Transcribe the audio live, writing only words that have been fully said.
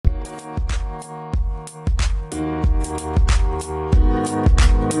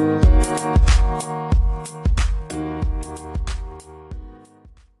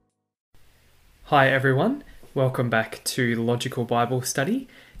Hi everyone, welcome back to the Logical Bible Study,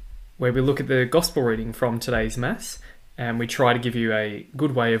 where we look at the Gospel reading from today's Mass, and we try to give you a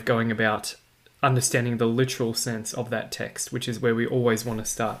good way of going about understanding the literal sense of that text, which is where we always want to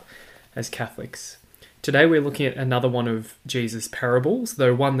start as Catholics. Today we're looking at another one of Jesus' parables,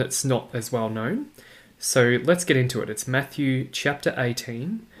 though one that's not as well known. So let's get into it. It's Matthew chapter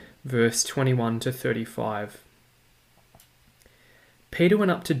 18, verse 21 to 35. Peter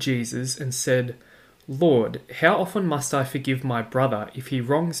went up to Jesus and said, "Lord, how often must I forgive my brother if he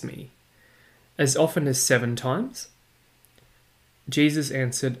wrongs me? As often as 7 times?" Jesus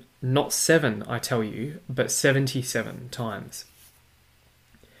answered, "Not 7, I tell you, but 77 times.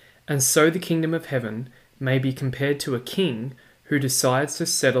 And so the kingdom of heaven may be compared to a king who decides to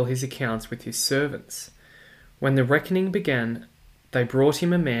settle his accounts with his servants. When the reckoning began, they brought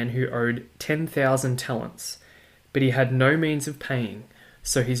him a man who owed 10,000 talents, but he had no means of paying,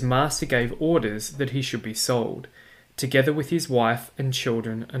 so his master gave orders that he should be sold, together with his wife and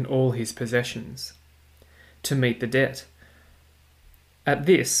children and all his possessions, to meet the debt. At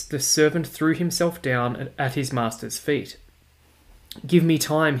this, the servant threw himself down at his master's feet. 'Give me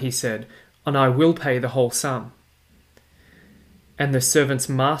time,' he said, 'and I will pay the whole sum.' And the servant's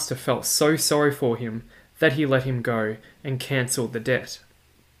master felt so sorry for him that he let him go and cancelled the debt.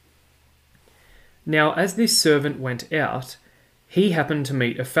 Now, as this servant went out, he happened to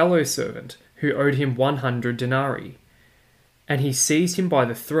meet a fellow servant who owed him 100 denarii, and he seized him by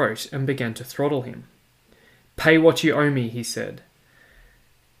the throat and began to throttle him. 'Pay what you owe me,' he said.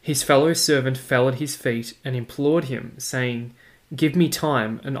 His fellow servant fell at his feet and implored him, saying, 'Give me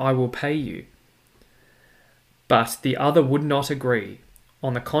time, and I will pay you.' But the other would not agree.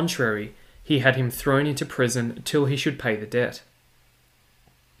 On the contrary, he had him thrown into prison till he should pay the debt.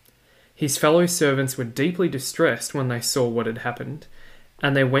 His fellow servants were deeply distressed when they saw what had happened,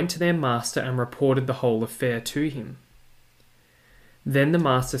 and they went to their master and reported the whole affair to him. Then the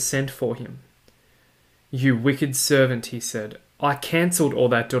master sent for him. 'You wicked servant,' he said, 'I cancelled all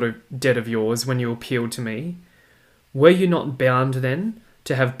that debt of yours when you appealed to me. Were you not bound then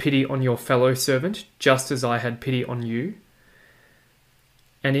to have pity on your fellow servant, just as I had pity on you?'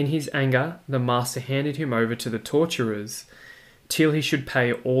 And in his anger, the master handed him over to the torturers till he should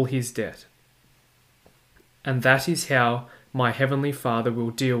pay all his debt. And that is how my heavenly Father will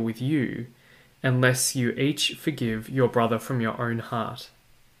deal with you, unless you each forgive your brother from your own heart."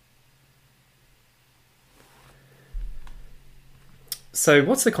 So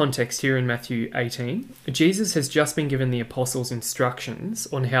what's the context here in Matthew 18? Jesus has just been given the apostles instructions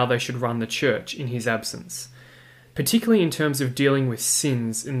on how they should run the church in his absence, particularly in terms of dealing with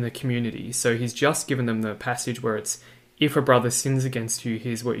sins in the community. So he's just given them the passage where it's, "If a brother sins against you,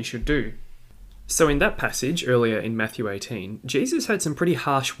 here's what you should do." So in that passage earlier in Matthew 18, Jesus had some pretty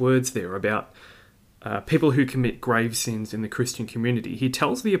harsh words there about people who commit grave sins in the Christian community. He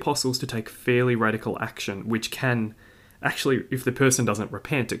tells the apostles to take fairly radical action, which can actually, if the person doesn't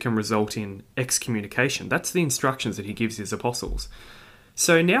repent, it can result in excommunication. That's the instructions that he gives his apostles.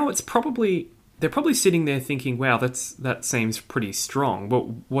 So now they're probably sitting there thinking, wow, that seems pretty strong. But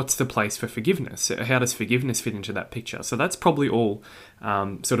what's the place for forgiveness? How does forgiveness fit into that picture? So that's probably all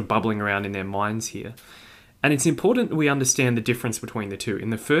sort of bubbling around in their minds here. And it's important that we understand the difference between the two. In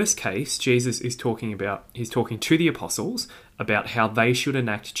the first case, Jesus is talking to the apostles about how they should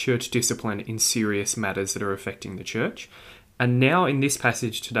enact church discipline in serious matters that are affecting the church. And now in this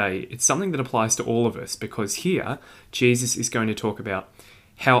passage today, it's something that applies to all of us, because here Jesus is going to talk about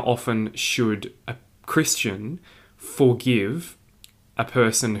how often should a Christian forgive a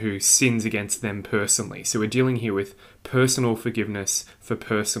person who sins against them personally. So we're dealing here with personal forgiveness for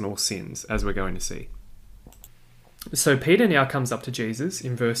personal sins, as we're going to see. So Peter now comes up to Jesus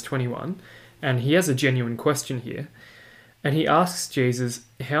in verse 21, and he has a genuine question here. And he asks Jesus,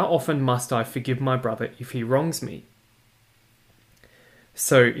 "How often must I forgive my brother if he wrongs me?"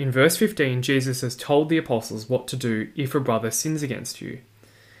 So in verse 15, Jesus has told the apostles what to do if a brother sins against you.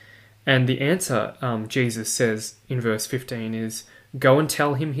 And the answer Jesus says in verse 15 is, "Go and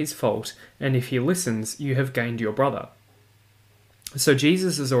tell him his fault, and if he listens, you have gained your brother." So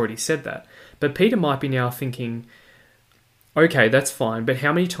Jesus has already said that. But Peter might be now thinking, okay, that's fine, but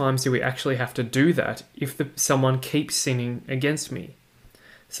how many times do we actually have to do that if someone keeps sinning against me?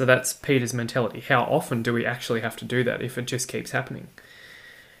 So that's Peter's mentality. How often do we actually have to do that if it just keeps happening?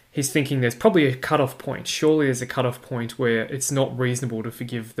 He's thinking there's probably a cut-off point. Surely there's a cut-off point where it's not reasonable to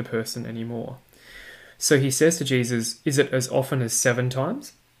forgive the person anymore. So he says to Jesus, "Is it as often as 7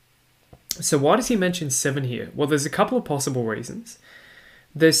 times?" So why does he mention 7 here? Well, there's a couple of possible reasons.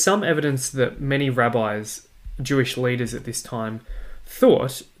 There's some evidence that many rabbis, Jewish leaders at this time,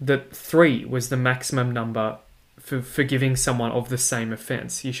 thought that 3 was the maximum number for forgiving someone of the same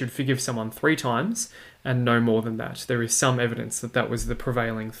offence. You should forgive someone 3 times and no more than that. There is some evidence that that was the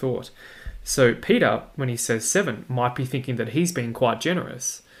prevailing thought. So Peter, when he says 7, might be thinking that he's being quite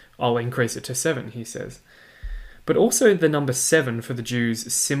generous. I'll increase it to 7, he says. But also the number 7 for the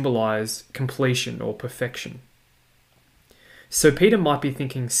Jews symbolized completion or perfection. So Peter might be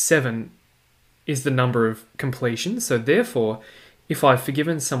thinking 7 is the number of completion. So therefore, if I've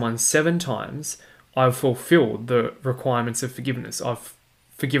forgiven someone 7 times, I've fulfilled the requirements of forgiveness. I've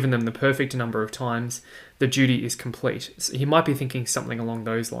forgiven them the perfect number of times. The duty is complete. So he might be thinking something along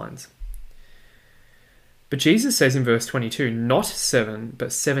those lines. But Jesus says in verse 22, not 7,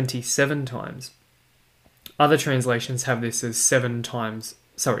 but 77 times. Other translations have this as 70 times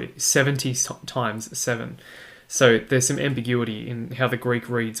 7. So there's some ambiguity in how the Greek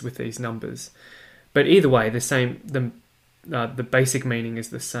reads with these numbers. But either way, the basic meaning is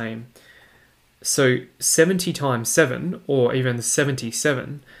the same. So 70 times 7, or even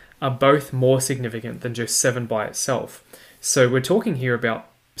 77, are both more significant than just 7 by itself. So we're talking here about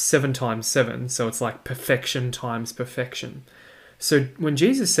 7 times 7, so it's like perfection times perfection. So when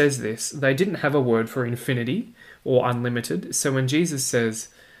Jesus says this, they didn't have a word for infinity or unlimited. So when Jesus says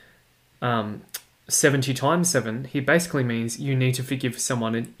 70 times 7, he basically means you need to forgive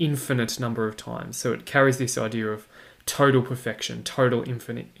someone an infinite number of times. So it carries this idea of total perfection, total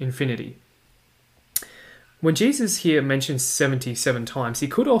infinity. When Jesus here mentions 77 times, he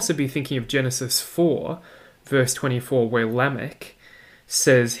could also be thinking of Genesis 4, verse 24, where Lamech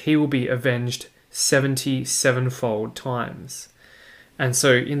says he will be avenged 77-fold times. And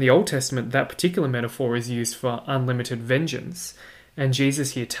so in the Old Testament, that particular metaphor is used for unlimited vengeance. And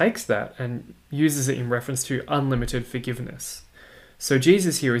Jesus here takes that and uses it in reference to unlimited forgiveness. So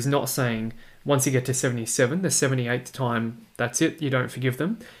Jesus here is not saying, once you get to 77, the 78th time, that's it, you don't forgive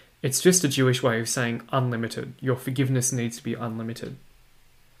them. It's just a Jewish way of saying unlimited. Your forgiveness needs to be unlimited.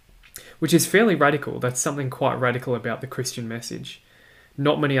 Which is fairly radical. That's something quite radical about the Christian message.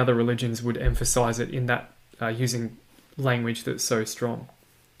 Not many other religions would emphasize it in that, using language that's so strong.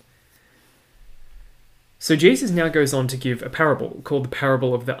 So Jesus now goes on to give a parable called the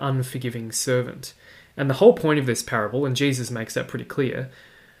parable of the unforgiving servant. And the whole point of this parable, and Jesus makes that pretty clear,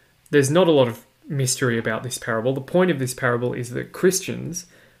 there's not a lot of mystery about this parable. The point of this parable is that Christians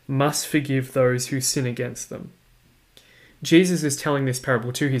must forgive those who sin against them. Jesus is telling this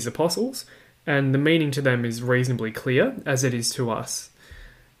parable to his apostles, and the meaning to them is reasonably clear, as it is to us.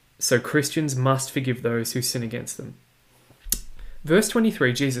 So Christians must forgive those who sin against them. Verse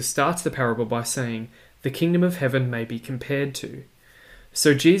 23, Jesus starts the parable by saying, the kingdom of heaven may be compared to.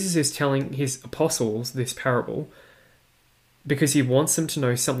 So Jesus is telling his apostles this parable because he wants them to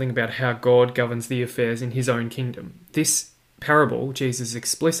know something about how God governs the affairs in his own kingdom. This parable, Jesus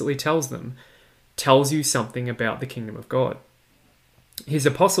explicitly tells you something about the kingdom of God. His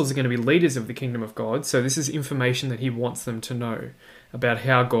apostles are going to be leaders of the kingdom of God, so this is information that he wants them to know about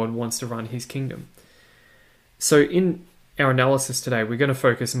how God wants to run his kingdom. So in our analysis today, we're going to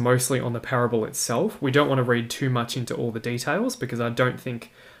focus mostly on the parable itself. We don't want to read too much into all the details because I don't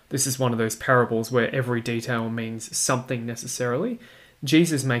think this is one of those parables where every detail means something necessarily.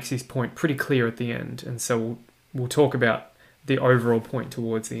 Jesus makes his point pretty clear at the end, and so we'll talk about the overall point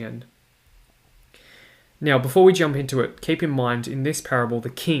towards the end. Now, before we jump into it, keep in mind in this parable, the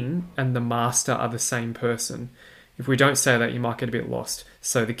king and the master are the same person. If we don't say that, you might get a bit lost.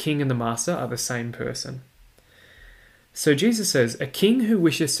 So the king and the master are the same person. So Jesus says, a king who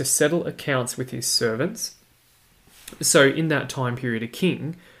wishes to settle accounts with his servants. So in that time period, a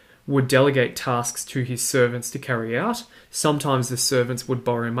king would delegate tasks to his servants to carry out. Sometimes the servants would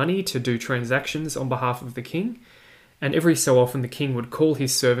borrow money to do transactions on behalf of the king. And every so often the king would call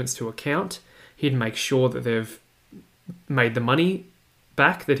his servants to account. He'd make sure that they've made the money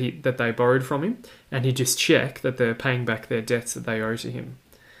back that they borrowed from him, and he'd just check that they're paying back their debts that they owe to him.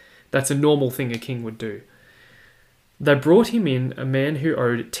 That's a normal thing a king would do. They brought him in a man who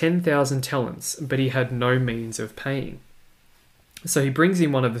owed 10,000 talents, but he had no means of paying. So he brings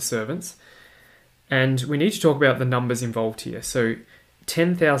in one of the servants, and we need to talk about the numbers involved here. So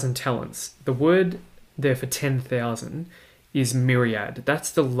 10,000 talents. The word there for 10,000 is myriad.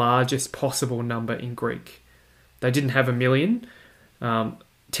 That's the largest possible number in Greek. They didn't have a million.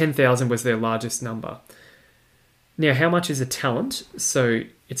 10,000 was their largest number. Now, how much is a talent? So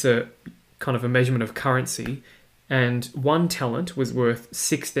it's a kind of a measurement of currency, and one talent was worth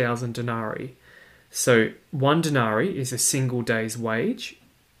 6,000 denarii. So 1 denarii is a single day's wage.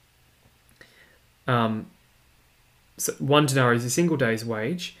 So 1 denarii is a single day's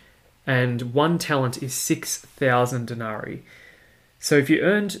wage, and 1 talent is 6,000 denarii. So if you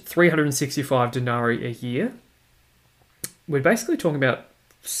earned 365 denarii a year, we're basically talking about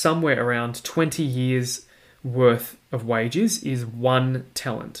somewhere around 20 years worth of wages is 1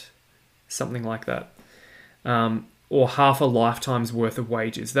 talent, something like that. Or half a lifetime's worth of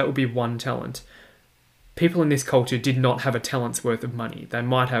wages. That would be 1 talent. People in this culture did not have a talent's worth of money. They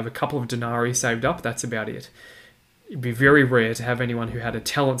might have a couple of denarii saved up, that's about it. It'd be very rare to have anyone who had a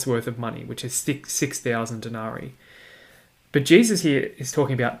talent's worth of money, which is 6,000 denarii. But Jesus here is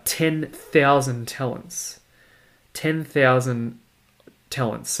talking about 10,000 talents. 10,000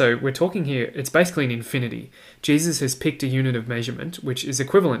 talents. So we're talking here, it's basically an infinity. Jesus has picked a unit of measurement, which is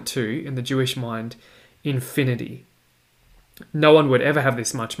equivalent to, in the Jewish mind, infinity. No one would ever have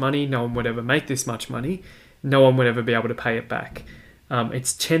this much money. No one would ever make this much money. No one would ever be able to pay it back.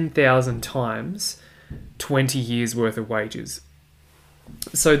 It's 10,000 times 20 years worth of wages.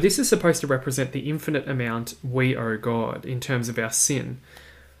 So this is supposed to represent the infinite amount we owe God in terms of our sin.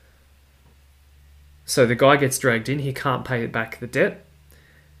 So the guy gets dragged in. He can't pay back the debt.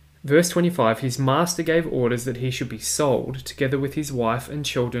 Verse 25, his master gave orders that he should be sold together with his wife and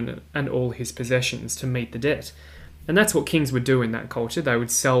children and all his possessions to meet the debt. And that's what kings would do in that culture. They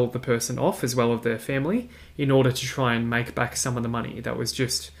would sell the person off as well as their family in order to try and make back some of the money. That was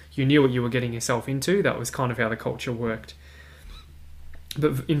just, you knew what you were getting yourself into. That was kind of how the culture worked.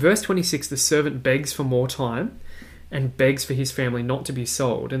 But in verse 26, the servant begs for more time and begs for his family not to be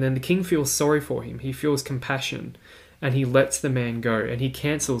sold. And then the king feels sorry for him. He feels compassion and he lets the man go and he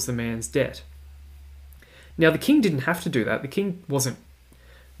cancels the man's debt. Now, the king didn't have to do that. The king wasn't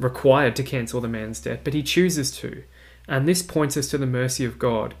required to cancel the man's debt, but he chooses to. And this points us to the mercy of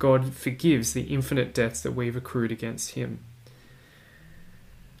God. God forgives the infinite debts that we've accrued against him.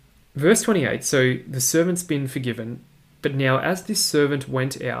 Verse 28, so the servant's been forgiven, but now as this servant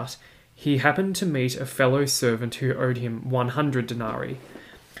went out, he happened to meet a fellow servant who owed him 100 denarii.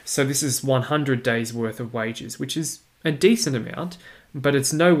 So this is 100 days worth of wages, which is a decent amount, but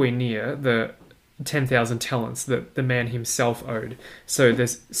it's nowhere near the 10,000 talents that the man himself owed. So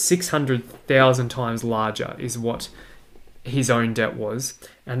there's 600,000 times larger is what his own debt was.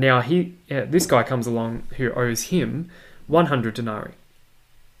 And now this guy comes along who owes him 100 denarii.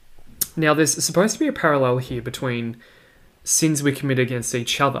 Now there's supposed to be a parallel here between sins we commit against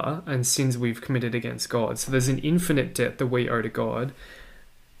each other and sins we've committed against God. So there's an infinite debt that we owe to God,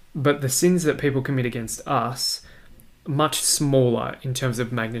 but the sins that people commit against us, much smaller in terms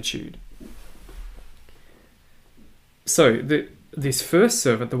of magnitude. So this first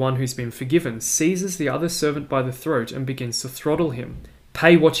servant, the one who's been forgiven, seizes the other servant by the throat and begins to throttle him.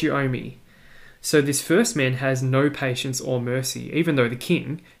 Pay what you owe me. So this first man has no patience or mercy, even though the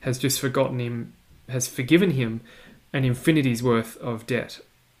king has just forgiven him an infinity's worth of debt,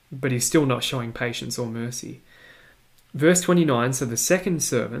 but he's still not showing patience or mercy. Verse 29, so the second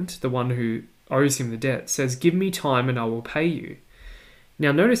servant, the one who owes him the debt, says, "Give me time and I will pay you."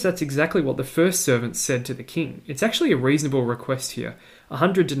 Now notice that's exactly what the first servant said to the king. It's actually a reasonable request here.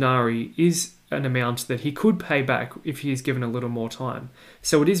 100 denarii is an amount that he could pay back if he is given a little more time.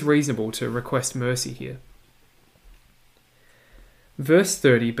 So it is reasonable to request mercy here. Verse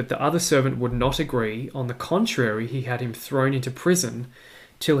 30, but the other servant would not agree. On the contrary, he had him thrown into prison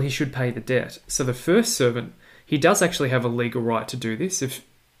till he should pay the debt. So the first servant, he does actually have a legal right to do this. If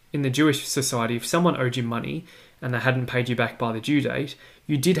in the Jewish society, if someone owed you money and they hadn't paid you back by the due date,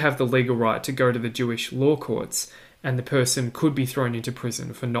 you did have the legal right to go to the Jewish law courts and the person could be thrown into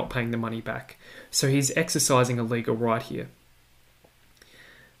prison for not paying the money back. So he's exercising a legal right here.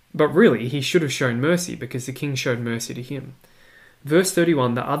 But really, he should have shown mercy because the king showed mercy to him. Verse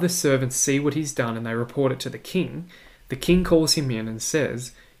 31, the other servants see what he's done and they report it to the king. The king calls him in and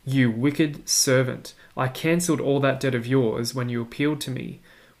says, "You wicked servant, I cancelled all that debt of yours when you appealed to me.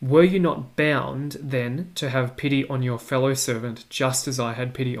 Were you not bound then to have pity on your fellow servant just as I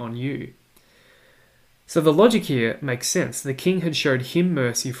had pity on you?" So the logic here makes sense. The king had showed him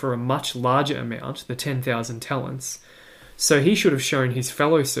mercy for a much larger amount, the 10,000 talents. So he should have shown his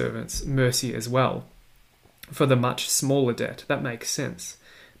fellow servants mercy as well for the much smaller debt. That makes sense.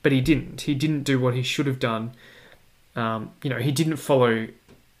 But he didn't. He didn't do what he should have done. He didn't follow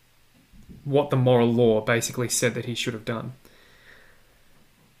what the moral law basically said that he should have done.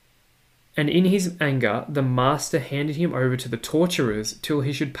 And in his anger, the master handed him over to the torturers till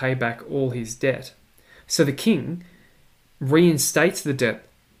he should pay back all his debt. So the king reinstates the debt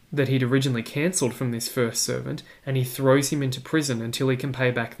that he'd originally cancelled from this first servant, and he throws him into prison until he can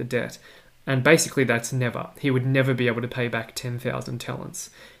pay back the debt. And basically that's never. He would never be able to pay back 10,000 talents.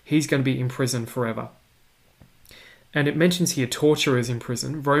 He's going to be in prison forever. And it mentions here torturers in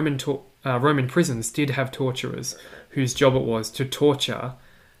prison. Roman prisons did have torturers whose job it was to torture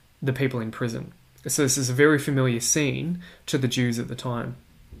the people in prison. So this is a very familiar scene to the Jews at the time.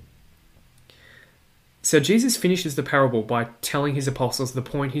 So Jesus finishes the parable by telling his apostles the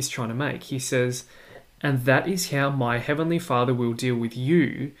point he's trying to make. He says, "And that is how my heavenly Father will deal with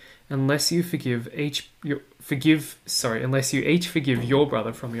you, unless you each forgive your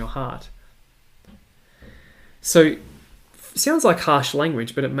brother from your heart." So, sounds like harsh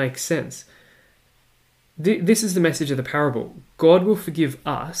language, but it makes sense. This is the message of the parable. God will forgive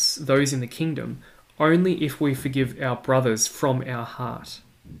us, those in the kingdom, only if we forgive our brothers from our heart.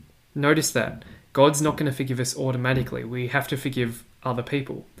 Notice that. God's not going to forgive us automatically. We have to forgive other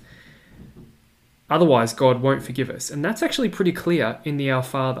people. Otherwise, God won't forgive us. And that's actually pretty clear in the Our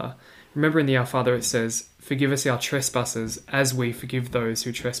Father. Remember in the Our Father it says, "Forgive us our trespasses as we forgive those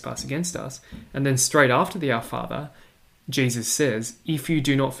who trespass against us." And then straight after the Our Father, Jesus says, "If you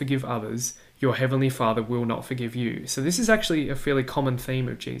do not forgive others, your heavenly Father will not forgive you." So this is actually a fairly common theme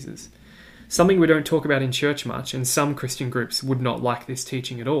of Jesus. Something we don't talk about in church much, and some Christian groups would not like this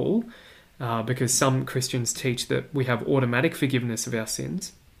teaching at all, because some Christians teach that we have automatic forgiveness of our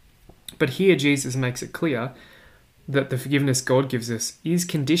sins. But here Jesus makes it clear that the forgiveness God gives us is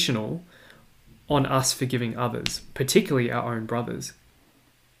conditional on us forgiving others, particularly our own brothers.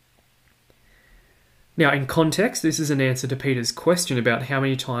 Now, in context, this is an answer to Peter's question about how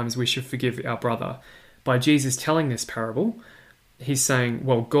many times we should forgive our brother. By Jesus telling this parable, he's saying,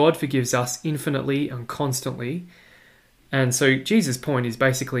 well, God forgives us infinitely and constantly. And so Jesus' point is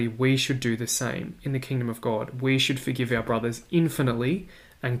basically we should do the same in the kingdom of God. We should forgive our brothers infinitely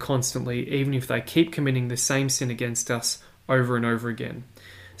and constantly, even if they keep committing the same sin against us over and over again.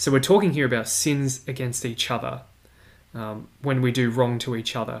 So we're talking here about sins against each other, when we do wrong to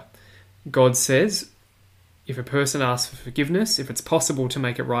each other. God says, if a person asks for forgiveness, if it's possible to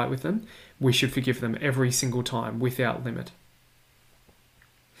make it right with them, we should forgive them every single time without limit.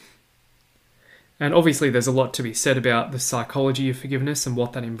 And obviously there's a lot to be said about the psychology of forgiveness and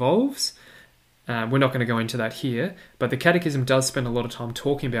what that involves. We're not going to go into that here, but the Catechism does spend a lot of time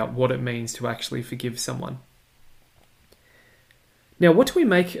talking about what it means to actually forgive someone. Now, what do we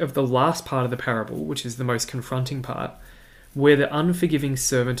make of the last part of the parable, which is the most confronting part, where the unforgiving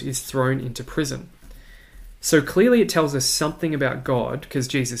servant is thrown into prison? So clearly it tells us something about God, because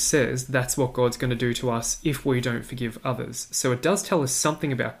Jesus says that's what God's going to do to us if we don't forgive others. So it does tell us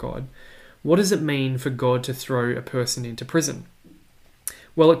something about God. What does it mean for God to throw a person into prison?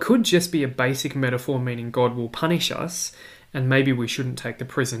 Well, it could just be a basic metaphor meaning God will punish us, and maybe we shouldn't take the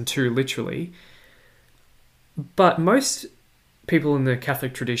prison too literally. But most people in the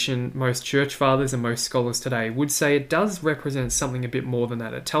Catholic tradition, most church fathers and most scholars today would say it does represent something a bit more than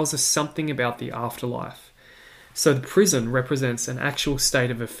that. It tells us something about the afterlife. So the prison represents an actual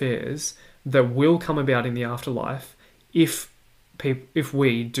state of affairs that will come about in the afterlife if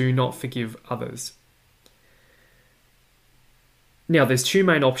we do not forgive others. Now, there's two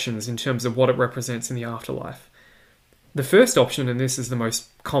main options in terms of what it represents in the afterlife. The first option, and this is the most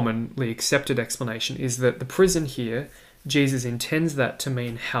commonly accepted explanation, is that the prison here, Jesus intends that to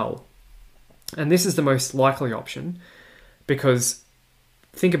mean hell. And this is the most likely option because,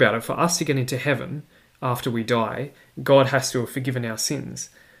 think about it, for us to get into heaven after we die, God has to have forgiven our sins.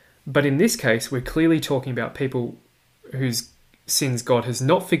 But in this case, we're clearly talking about people whose sins God has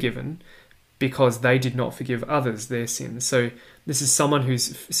not forgiven because they did not forgive others their sins. So this is someone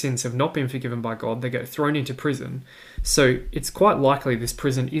whose sins have not been forgiven by God. They get thrown into prison. So it's quite likely this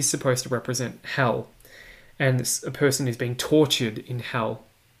prison is supposed to represent hell. And a person is being tortured in hell.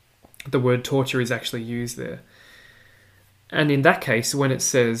 The word torture is actually used there. And in that case, when it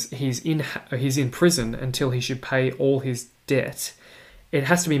says he's in prison until he should pay all his debt, it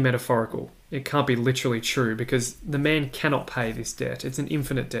has to be metaphorical. It can't be literally true because the man cannot pay this debt. It's an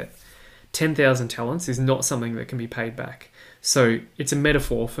infinite debt. 10,000 talents is not something that can be paid back. So it's a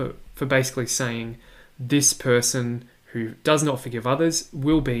metaphor for basically saying this person who does not forgive others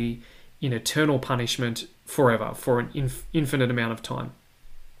will be in eternal punishment forever for an infinite amount of time.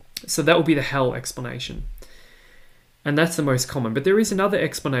 So that will be the hell explanation. And that's the most common. But there is another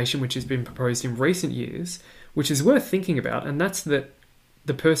explanation which has been proposed in recent years, which is worth thinking about, and that's that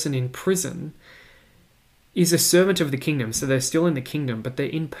the person in prison is a servant of the kingdom. So they're still in the kingdom, but they're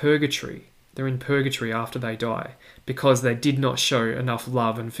in purgatory. They're in purgatory after they die because they did not show enough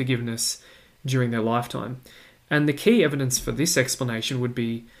love and forgiveness during their lifetime. And the key evidence for this explanation would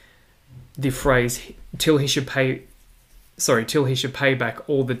be the phrase, till he should pay back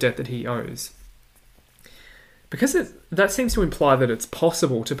all the debt that he owes. Because that seems to imply that it's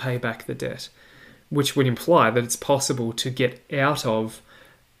possible to pay back the debt. which would imply that it's possible to get out of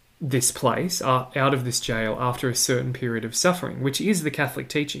this place, out of this jail, after a certain period of suffering, which is the Catholic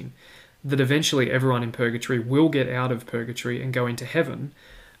teaching, that eventually everyone in purgatory will get out of purgatory and go into heaven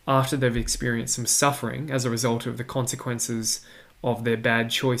after they've experienced some suffering as a result of the consequences of their bad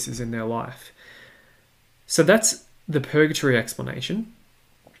choices in their life. So that's the purgatory explanation.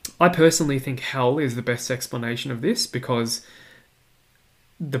 I personally think hell is the best explanation of this, because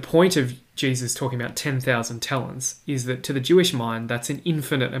the point of Jesus talking about 10,000 talents is that to the Jewish mind, that's an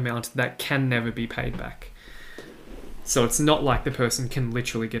infinite amount that can never be paid back. So it's not like the person can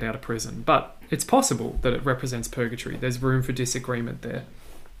literally get out of prison, but it's possible that it represents purgatory. There's room for disagreement there.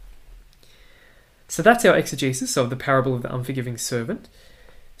 So that's our exegesis of the parable of the unforgiving servant.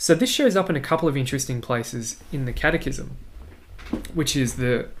 So this shows up in a couple of interesting places in the Catechism, which is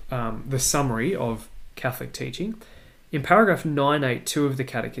the summary of Catholic teaching. In paragraph 982 of the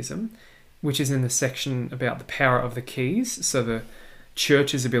Catechism, which is in the section about the power of the keys, so the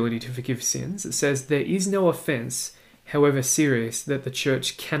Church's ability to forgive sins, it says, "There is no offence, however serious, that the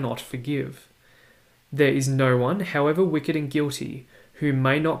Church cannot forgive. There is no one, however wicked and guilty, who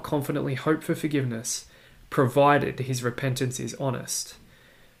may not confidently hope for forgiveness, provided his repentance is honest.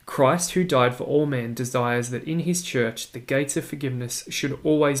 Christ, who died for all men, desires that in his Church the gates of forgiveness should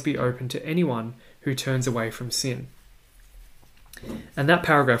always be open to anyone who turns away from sin." And that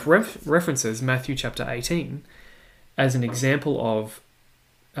paragraph references Matthew chapter 18 as an example of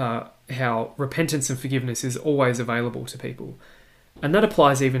how repentance and forgiveness is always available to people. And that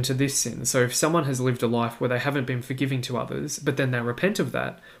applies even to this sin. So if someone has lived a life where they haven't been forgiving to others, but then they repent of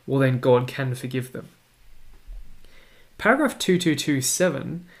that, well, then God can forgive them. Paragraph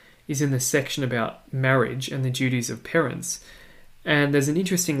 2227 is in the section about marriage and the duties of parents. And there's an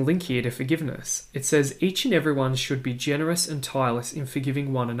interesting link here to forgiveness. It says, "Each and everyone should be generous and tireless in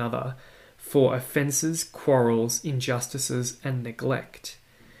forgiving one another for offences, quarrels, injustices, and neglect.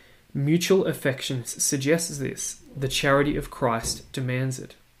 Mutual affection suggests this. The charity of Christ demands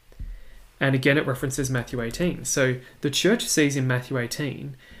it." And again, it references Matthew 18. So the Church sees in Matthew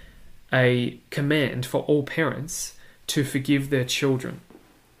 18 a command for all parents to forgive their children,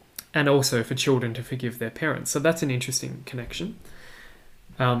 and also for children to forgive their parents. So that's an interesting connection.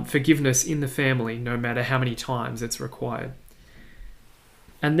 Forgiveness in the family, no matter how many times it's required.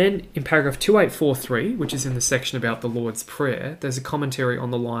 And then in paragraph 2843, which is in the section about the Lord's Prayer, there's a commentary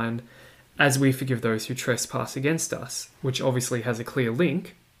on the line, "As we forgive those who trespass against us," which obviously has a clear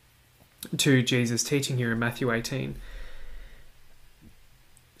link to Jesus' teaching here in Matthew 18.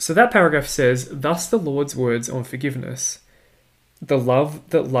 So that paragraph says, "Thus the Lord's words on forgiveness, the love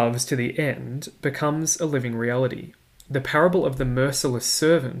that loves to the end, becomes a living reality. The parable of the merciless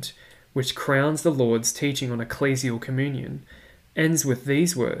servant, which crowns the Lord's teaching on ecclesial communion, ends with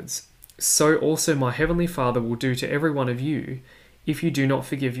these words, 'So also my heavenly Father will do to every one of you, if you do not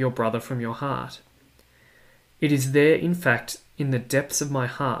forgive your brother from your heart.' It is there, in fact, in the depths of my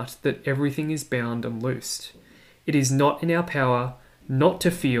heart, that everything is bound and loosed. It is not in our power not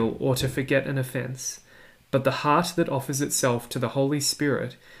to feel or to forget an offence, but the heart that offers itself to the Holy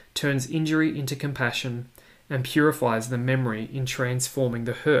Spirit turns injury into compassion and purifies the memory in transforming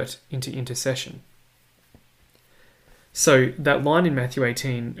the hurt into intercession." So that line in Matthew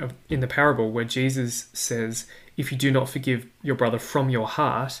 18 in the parable where Jesus says, "If you do not forgive your brother from your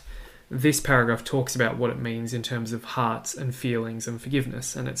heart," this paragraph talks about what it means in terms of hearts and feelings and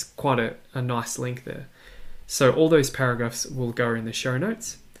forgiveness, and it's quite a nice link there. So all those paragraphs will go in the show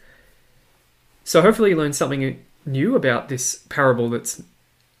notes. So hopefully you learned something new about this parable that's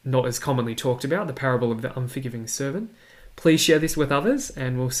not as commonly talked about, the parable of the unforgiving servant. Please share this with others,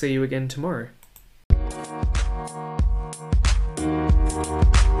 and we'll see you again tomorrow.